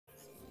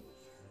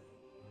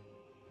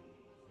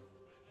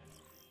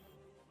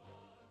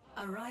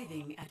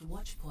Arriving at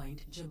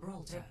Watchpoint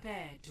Gibraltar.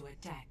 Prepare to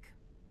attack.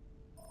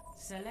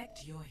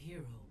 Select your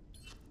hero.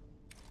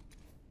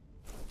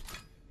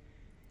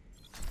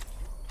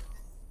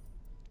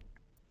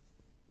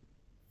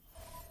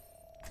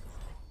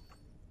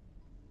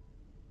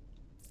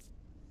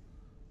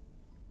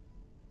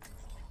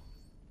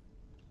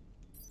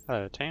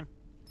 Team.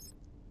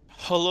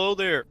 Hello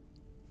there.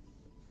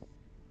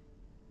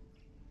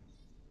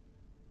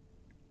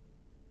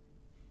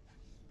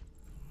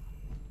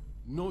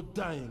 No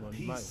dying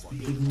on my watch.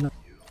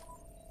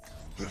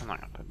 I'm not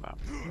gonna put that.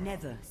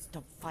 Never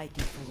stop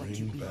fighting for what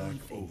you Bring back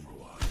believe in.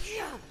 Overwatch.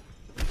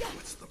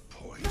 What's the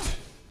point?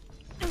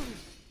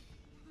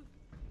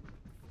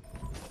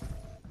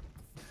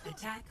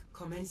 Attack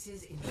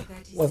commences in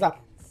 30 What's seconds.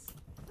 up?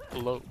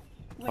 Hello.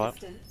 Hello?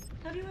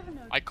 Have you ever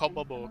noticed I call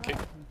Bubble, okay?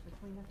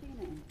 between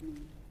Athena and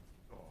me?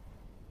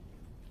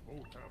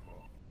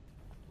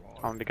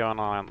 I'm gonna be going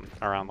on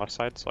around left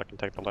side, so I can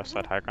take the left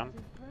side high ground.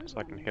 So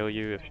I can heal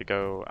you if you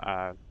go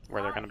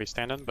where they're gonna be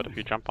standing, but if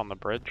you jump on the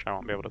bridge, I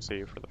won't be able to see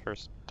you for the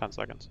first 10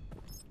 seconds.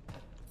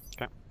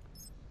 Okay.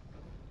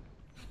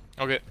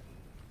 Okay.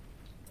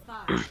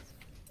 5,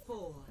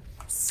 4,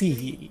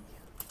 See.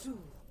 2,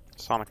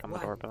 Sonic on the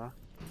One. door, but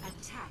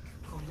attack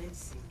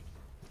commencing.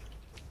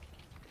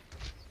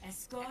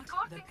 Escort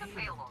the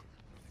payload.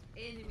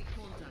 Enemy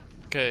contact.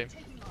 Okay.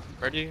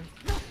 Ready?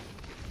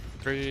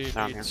 3,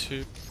 Down here.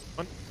 2,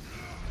 1.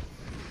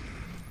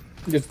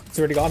 It's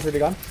already gone, it's already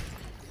gone.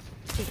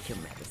 Take your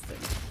medicine.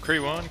 Cree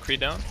 1, Cree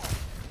down.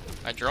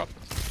 I drop. Do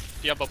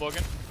you have Bubble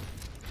again?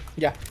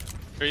 Yeah.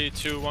 3,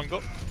 2, 1,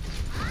 go.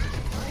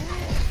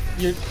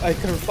 I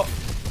could have.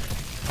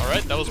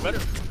 Alright, that was better.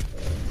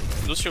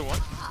 Lucio 1.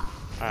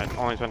 alright,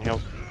 only 10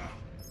 heals.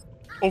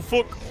 Oh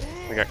fuck!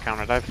 We got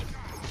counter dived.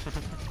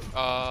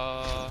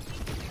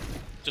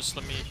 Just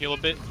let me heal a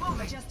bit.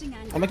 Adjusting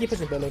I'm gonna keep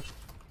pushing payload.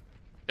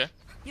 Okay.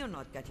 You're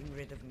not getting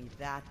rid of me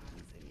that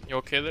easily. You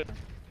okay there?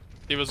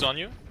 He was on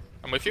you.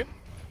 I'm with you.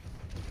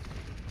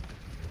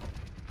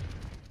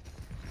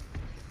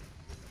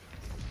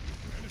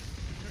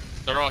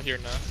 They're all here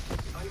now.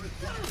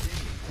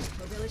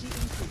 mobility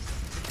increase.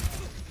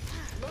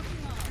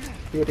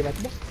 You would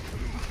imagine that?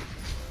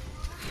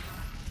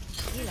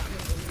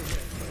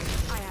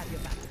 I have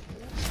your back.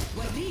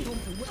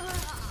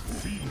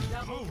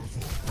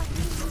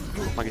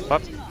 Monkey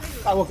spot.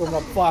 I woke him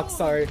up. Fuck,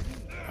 sorry.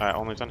 Alright,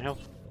 only 10 heals.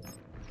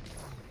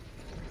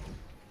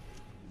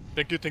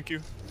 Thank you, thank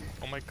you.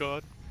 Oh my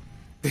god.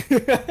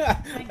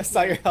 I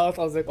saw your health,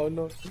 I was like, oh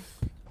no.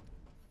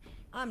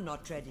 I'm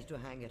not ready to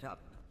hang it up.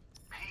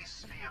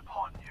 Peace be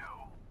upon you.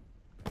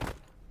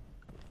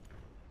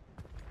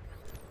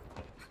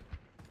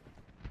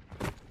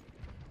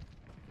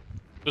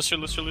 Lucio.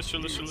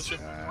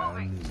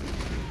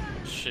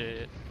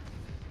 Shit.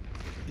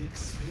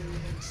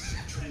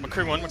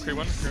 McCree 1.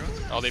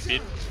 Oh, they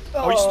beat.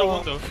 Oh, he still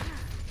won though.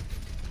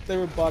 They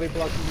were body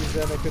blocking me,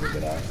 Zen, I couldn't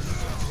get out.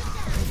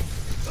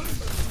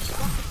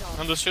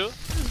 On Lucio.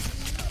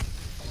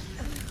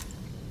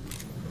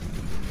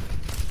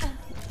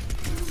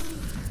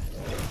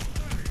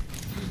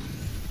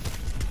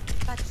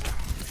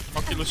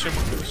 Monkey Lucio.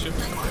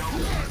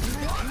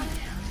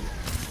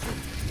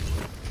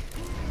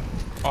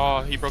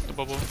 Oh, he broke the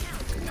bubble.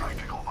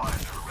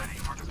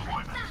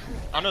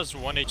 Ana's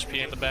 1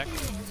 HP in the back.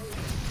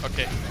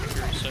 Okay,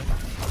 you're set.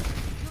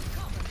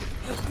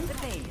 The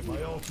pain is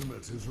My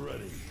ultimate is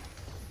ready.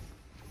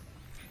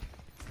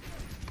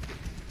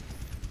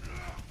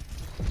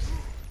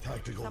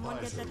 Tactical Someone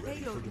get visor that ready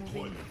for payload moving.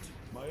 deployment.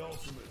 My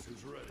ultimate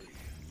is ready.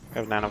 We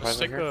have nano Let's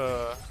visor take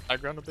here. high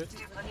ground a bit.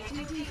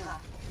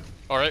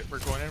 Alright, we're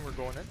going in.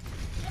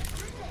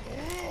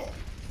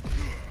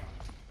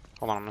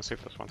 Hold on, I'm gonna see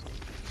if this one's on.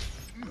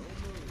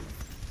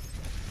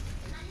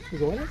 You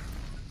going in?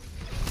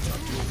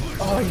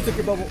 Oh, you took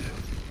your bubble.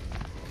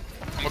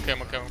 I'm okay.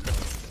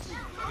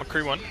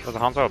 McCree 1. There's a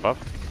Hanzo above.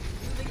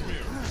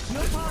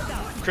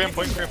 Cree on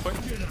point. Get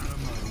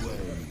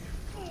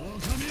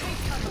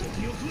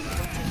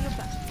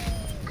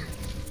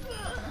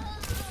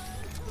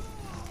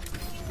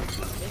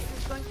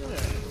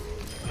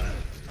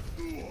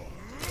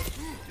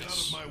out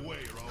of my way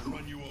or I'll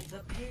run you over.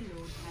 The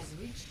payload has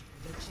reached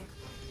the checkpoint.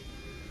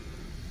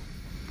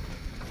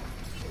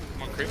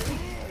 Come on, Cree.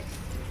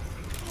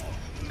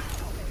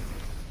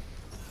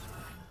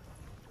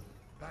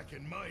 Back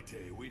in my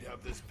day, we'd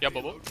have this. Yeah,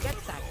 Bubble. get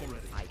back in the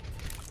fight.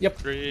 Yep.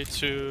 3,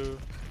 2,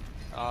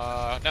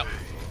 now.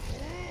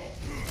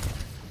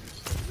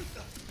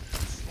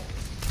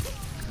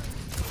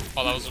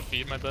 Oh, that was a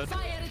feed, my bad.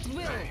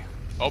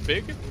 Oh,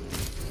 big?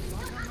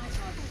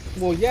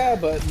 Well, yeah,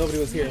 but nobody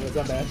was here. It was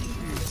not bad.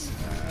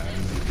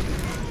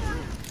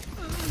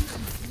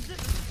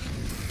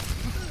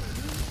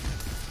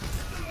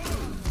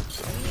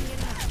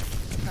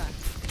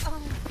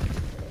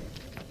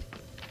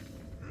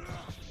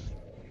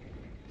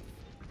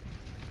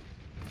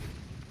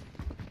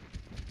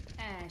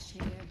 Ash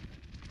here.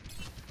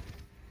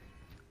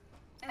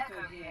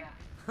 Echo here.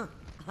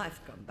 I've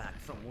come back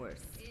from worse.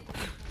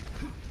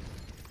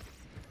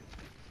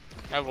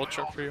 I will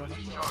choke for you.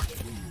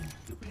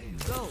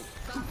 Go.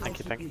 Thank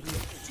you, thank you.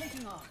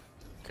 Taking off.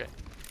 Okay.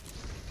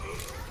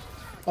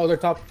 Oh, they're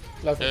top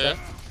left. Yeah. Yeah.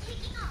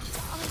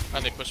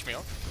 And they pushed me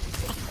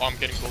off. Oh, I'm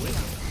getting bullied.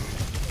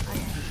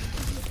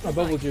 I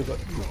bubbled you, but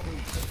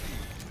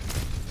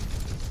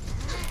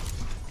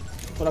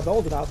I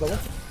bubbled out, bubble.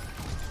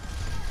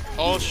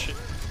 Oh shit.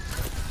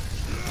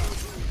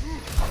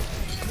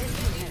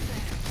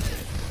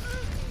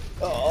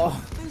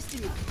 Oh,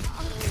 Boosting up.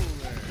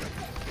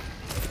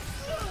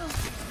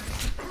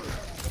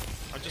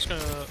 I'm just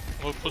gonna.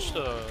 We'll push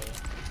the.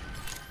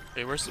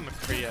 Hey, where's the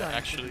McCree at,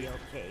 actually?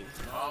 Okay.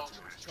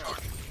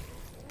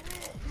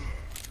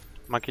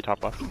 Monkey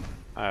top left.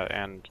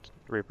 And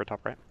Reaper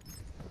top right.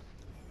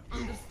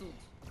 Understood.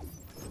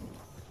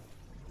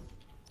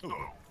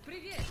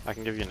 I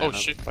can give you an Oh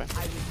shit. I will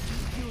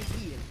keep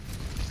you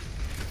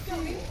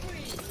here.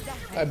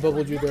 I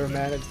bubbled you there,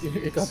 man.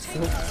 It got so.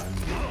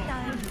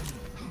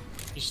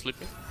 He's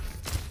sleeping.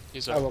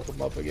 He's I up. woke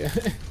him up again.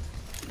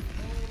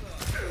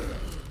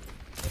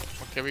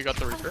 Okay, we got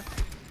the Reaper.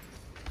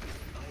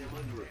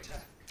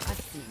 I've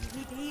seen you.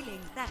 Need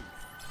healing, thanks.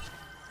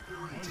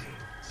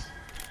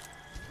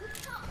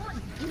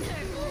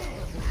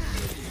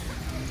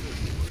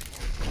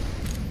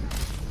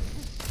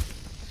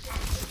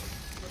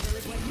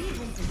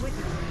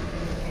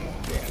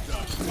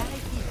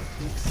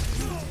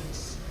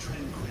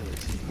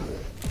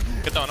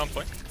 Get that one on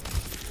point.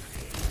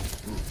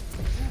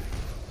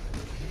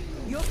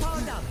 You're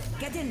powered up.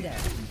 Get in there.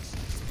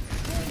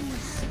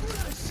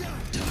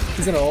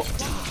 He's gonna ult.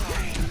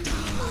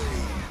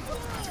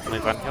 Only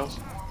Van heals.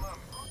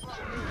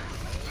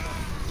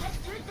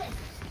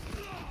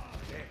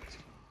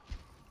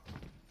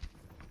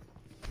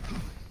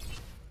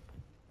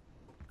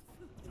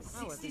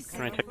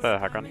 Can we take the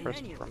high ground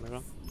first before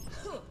moving?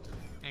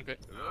 Okay.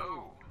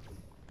 Hello.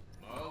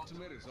 My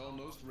ultimate is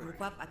almost ready.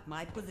 Group up at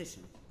my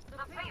position. The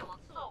payload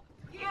stop.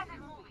 Get it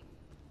moving.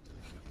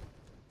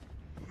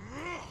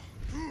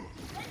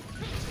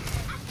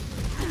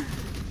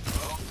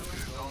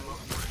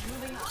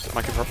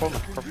 Monkey purple,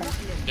 monkey purple.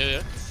 Yeah,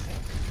 yeah.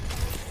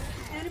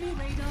 Enemy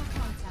radar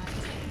contact.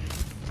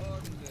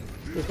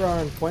 Reaper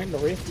on point in the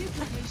reef.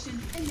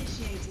 Duplication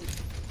initiated.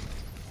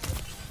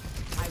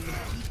 I will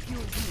keep you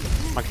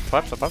here. Monkey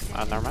left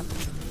above. Never mind.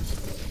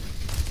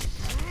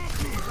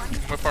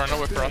 Whip for Ana,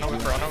 whip for Ana,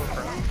 whip for Ana, whip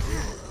for Ana.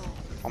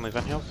 Only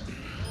Van heals.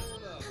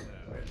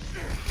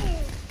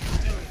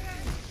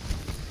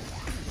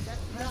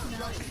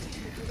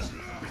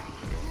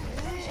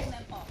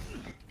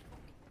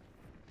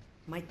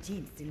 My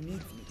team still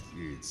needs me.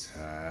 It's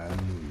high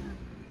noon.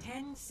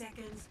 10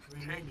 seconds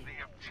Take remaining.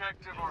 the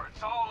objective or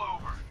it's all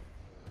over.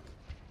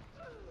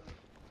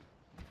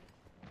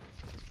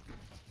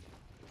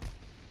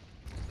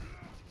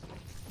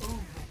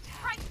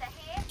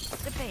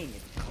 The pain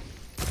is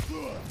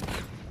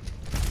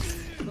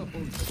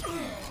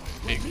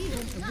Big.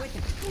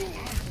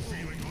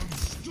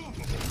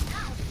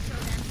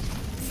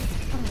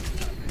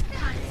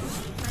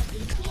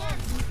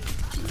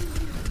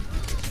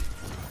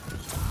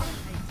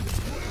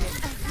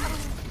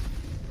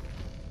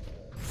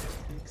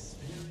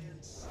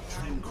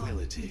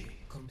 Tranquility.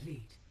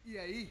 Complete.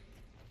 Yay.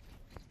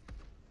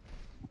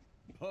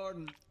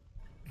 Pardon.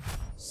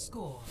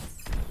 Score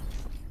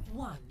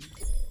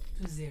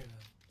 1-0.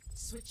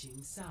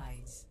 Switching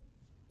sides.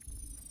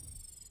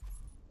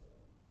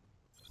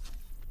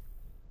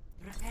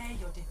 Prepare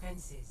your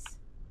defenses.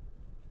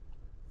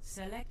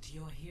 Select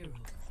your hero.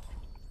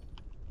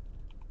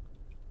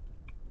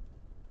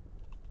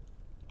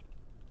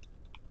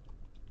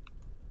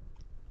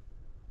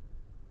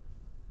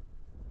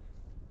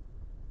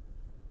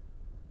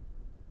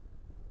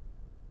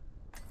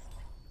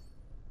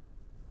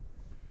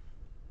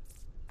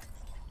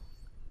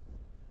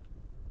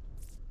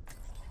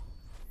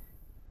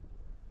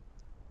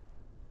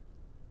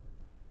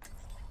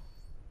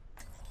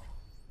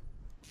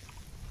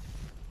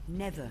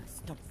 never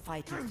stop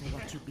fighting for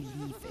what you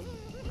believe in.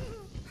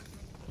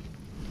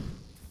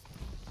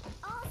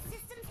 All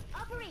systems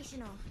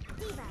operational.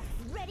 Diva,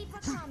 ready for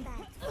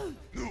combat.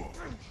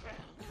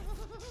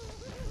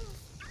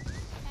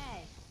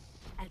 Hey.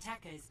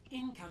 Attackers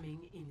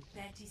incoming in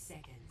 30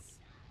 seconds.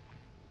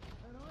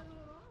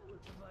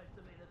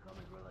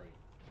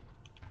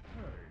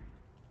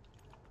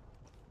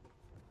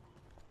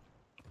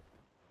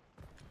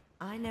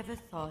 I never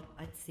thought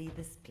I'd see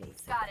this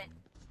place. Got it.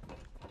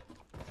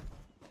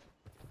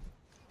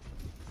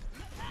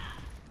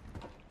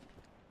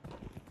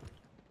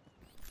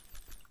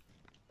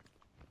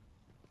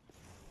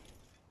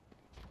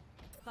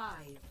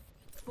 Five,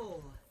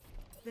 4,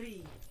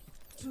 3,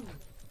 2,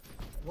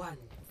 1.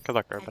 Good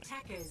luck, everybody.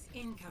 Attackers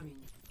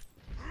incoming.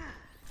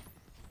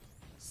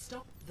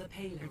 Stop the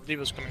payload.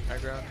 Diva's coming high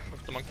ground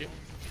with the monkey.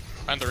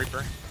 And the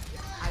Reaper.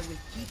 I will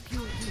keep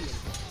you here.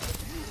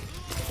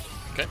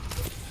 Okay.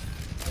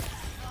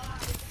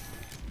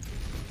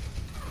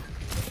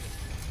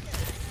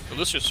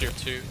 Alicia's here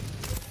too.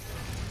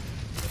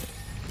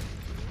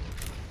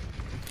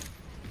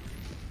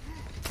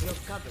 You're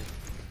covered.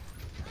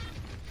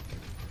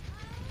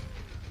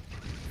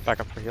 Back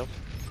up for heals.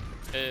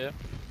 Yeah.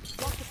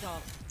 Walk it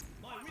off.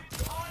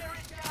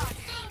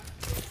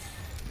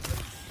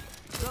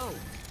 Go.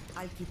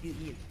 I'll keep you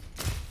healed.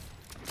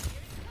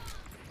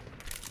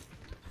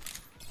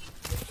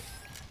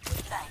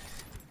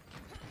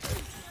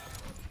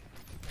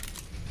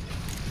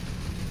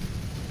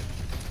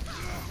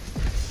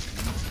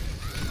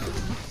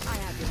 I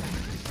have your back.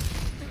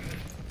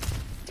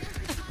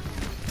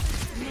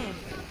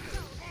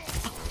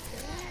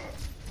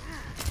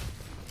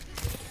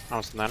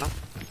 Almost nano.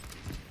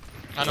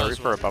 I know.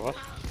 Reaper above us.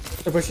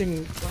 They're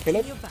pushing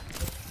Caleb. Your back.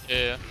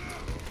 Yeah.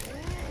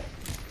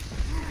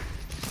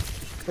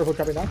 Purple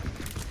dropping down.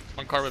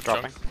 One car with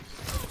Dropping. jump.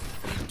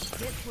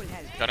 This will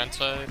help. Got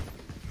inside.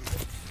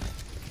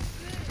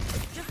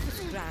 Just a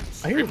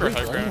scratch. I hear Reaper Reaper,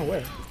 high I don't ground. know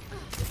where.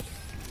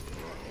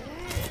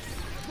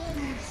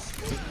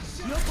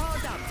 You're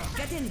powered up.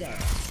 Get in there.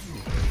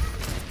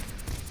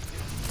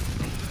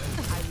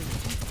 I will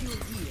keep you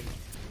healed.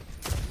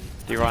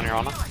 Do you run your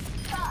Ana?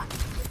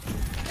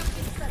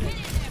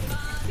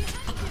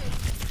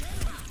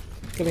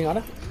 Killing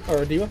Ana?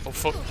 Or Diva? Oh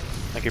fuck.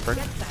 Thank you, Bird.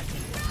 Get back.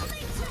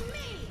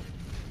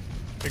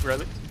 Big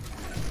rally.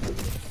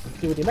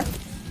 Diva Dina?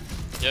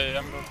 Yeah,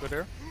 I'm going good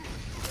there.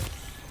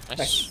 Nice.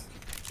 Nice.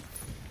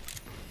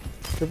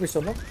 Reaper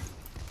solo.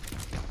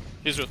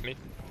 He's with me.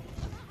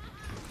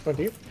 Front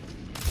of you.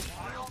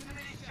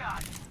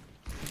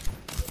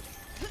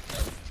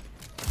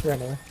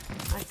 Ran away.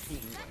 I've seen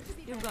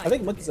worse. You're right. I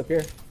think Monkey's up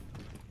here.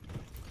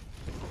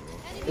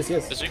 Yes, he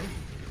is. Is he?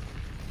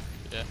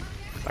 Yeah.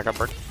 Back up,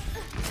 Bird.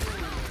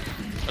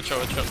 Watch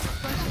out.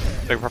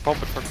 Big purple,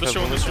 big purple.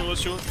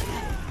 Let's do it.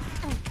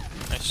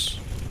 Nice.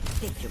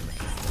 Take your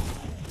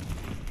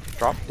breath.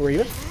 Drop. Where are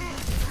you?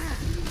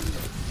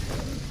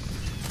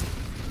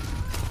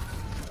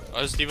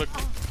 Oh, is Diva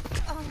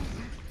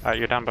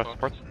You're down both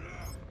supports.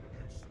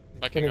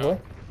 backing Can you up?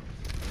 go?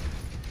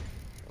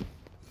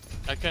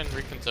 I can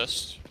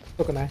recontest.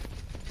 Look an eye.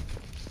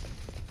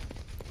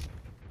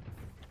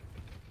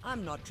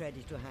 I'm not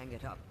ready to hang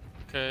it up.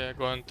 Okay, I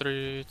go on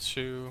 3,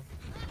 2.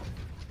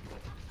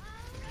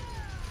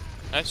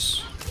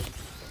 Nice.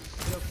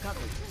 You're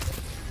covered.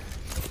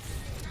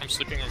 I'm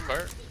sleeping on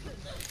cart.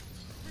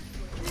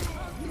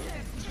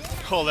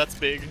 Oh, that's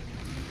big.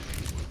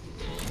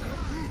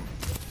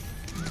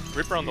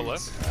 Reaper on the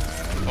left.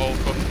 Oh,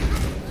 fuck.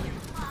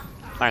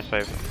 Nice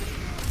save.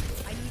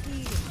 I need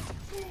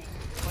healing.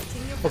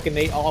 Watching your Fucking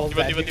ate all of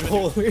Diva, that. Diva.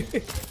 Holy.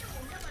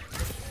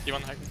 You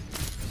want to hack?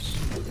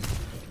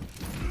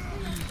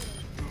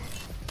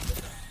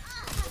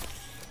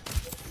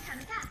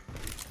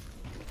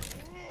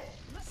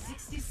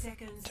 60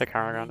 seconds. Take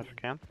high ground if you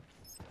can.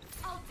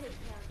 I'll take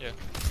care. Yeah.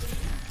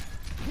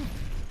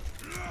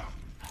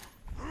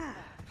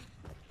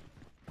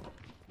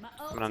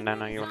 I'm gonna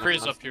nano you.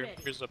 Freeze up here.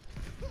 Freeze up.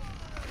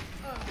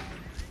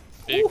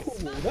 Big. Ooh,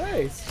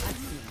 nice.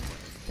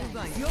 You're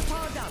going. You're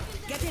powered up.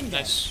 Get in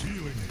there. Nice.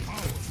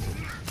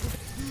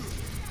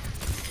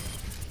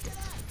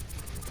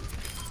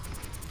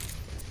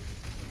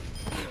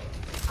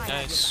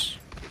 Nice.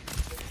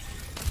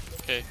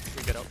 Okay,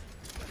 we get out.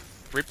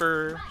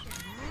 Reaper,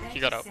 he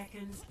got out.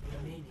 Seconds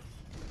remaining.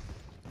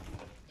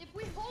 If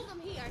we hold them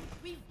here,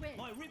 we win.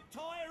 My rip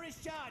tire is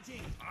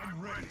charging.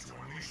 I'm ready to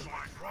unleash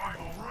my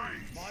primal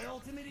rage. My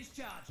ultimate is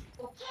charging.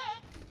 Okay.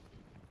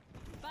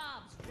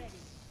 Bob's ready.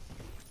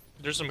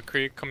 There's a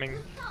McCree coming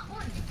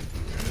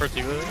for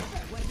Diva.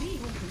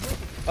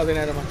 Oh, they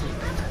had a monkey.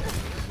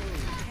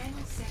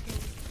 10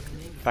 seconds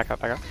remaining. Back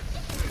up.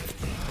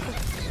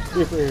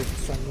 Reaper is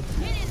strong.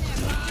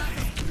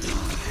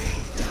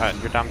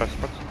 You're down both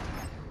supports.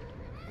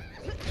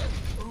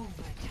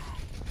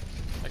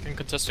 I can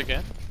contest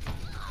again.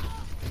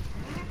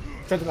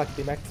 Try to knock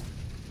the back.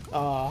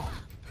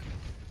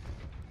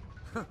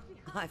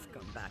 I've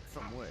come back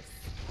from worse.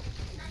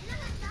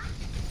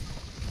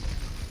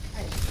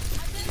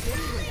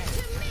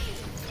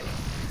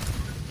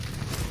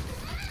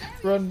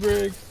 Run,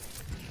 Brig.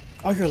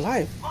 Oh, you're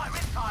alive. My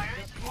rip tire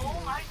is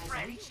full life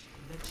ready.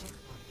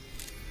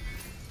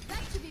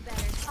 That should be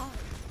better. Oh.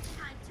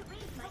 Time to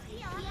raise my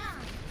PR.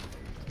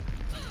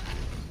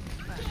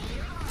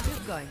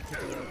 You're going to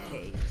be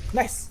okay.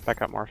 Nice.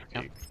 Back up more if you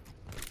can.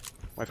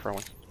 Wait for a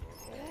win.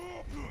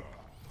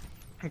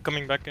 I'm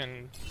coming back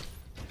in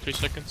 3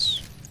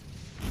 seconds.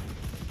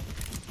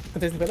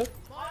 Contesting better.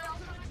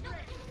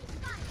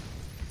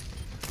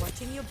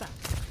 Watching your back.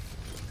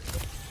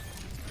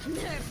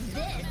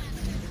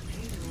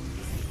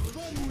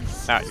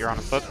 You're on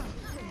a foot.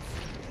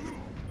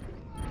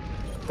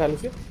 That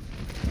Lucio.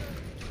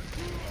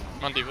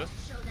 I'm on Diva. Look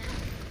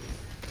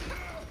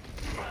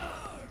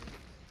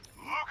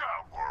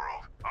out,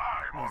 world.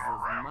 I'm on a This is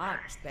rampage.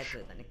 much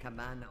better than a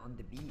cabana on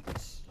the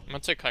beach. I'm gonna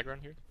take high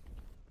ground here.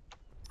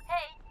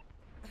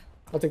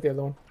 I'll take the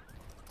other one.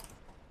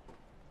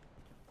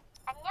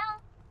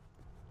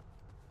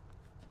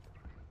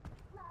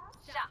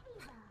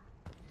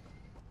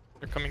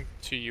 They're coming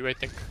to you, I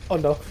think. Oh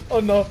no. Oh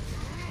no.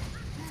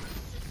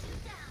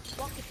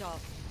 Walk it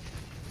off.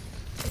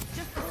 It's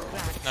just a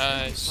scratch.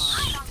 Nice.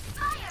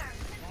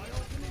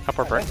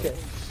 Upper break. Okay.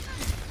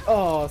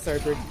 Oh, sorry,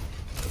 Brig.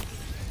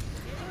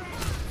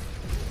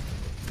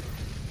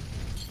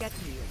 Get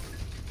here.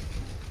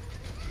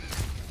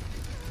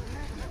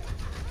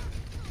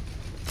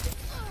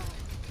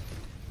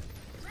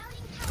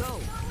 Go.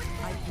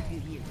 I keep you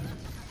here.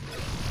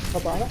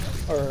 Plat Ana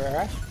or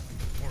Ash?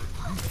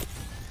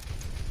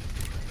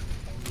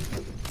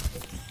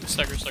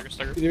 Stagger, stagger,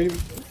 stagger.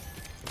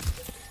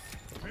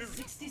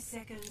 60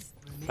 seconds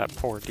remaining. That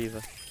poor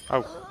diva.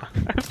 Oh,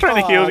 I was trying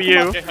to heal come you.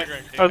 on. Okay, high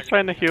ground, okay, I was high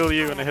trying to heal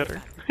you and I hit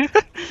her.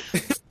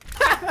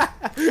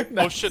 ground.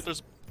 Oh shit,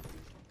 there's.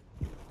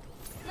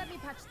 Let me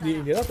patch that You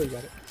can up. get up or you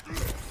got it?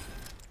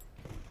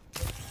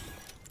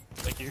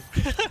 Thank you.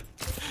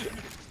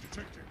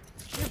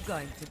 You're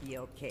going to be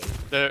okay.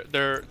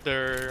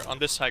 They're on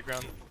this high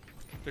ground.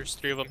 There's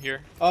 3 of them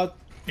here. Oh,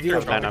 There's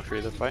Zero. mana for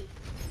you this way.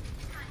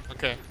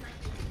 Okay.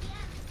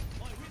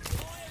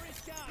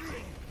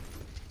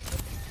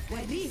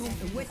 Wait.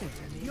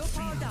 You're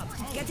powered up.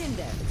 Get in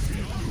there.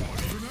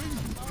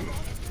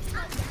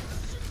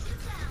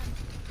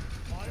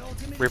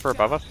 Reaper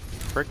above us.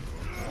 Brig.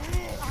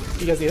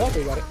 You guys need help or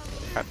you got it?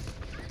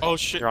 Oh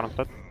shit. You're on him,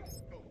 Sid.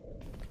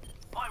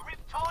 My rib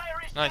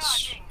tire is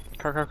Nice.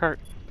 charging. Cart.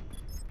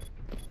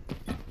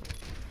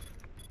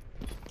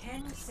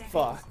 10 seconds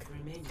Fuck.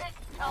 remaining.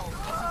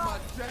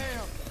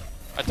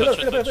 I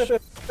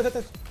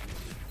touched.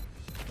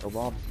 Oh,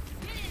 bomb.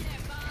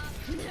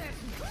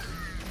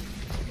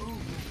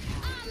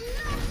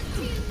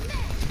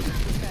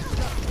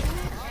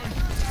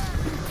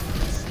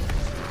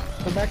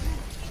 Come back.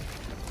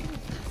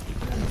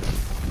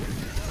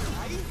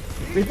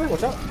 Reaper,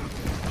 watch out.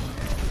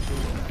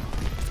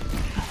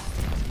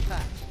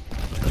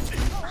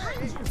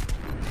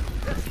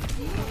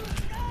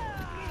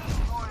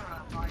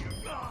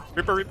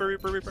 Reaper.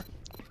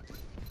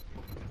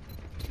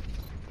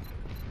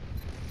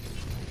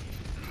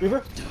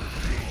 Reaper.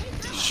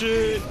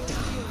 Shit.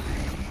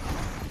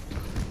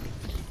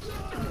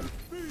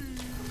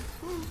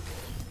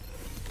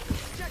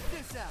 Check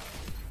this out.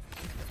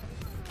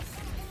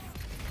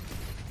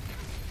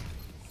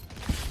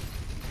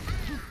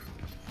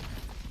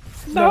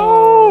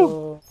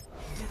 No.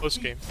 Close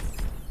game.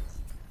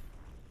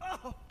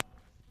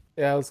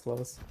 Yeah, it was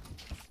close.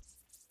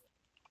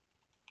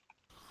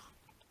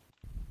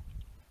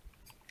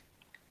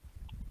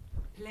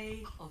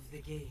 Play of the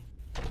game.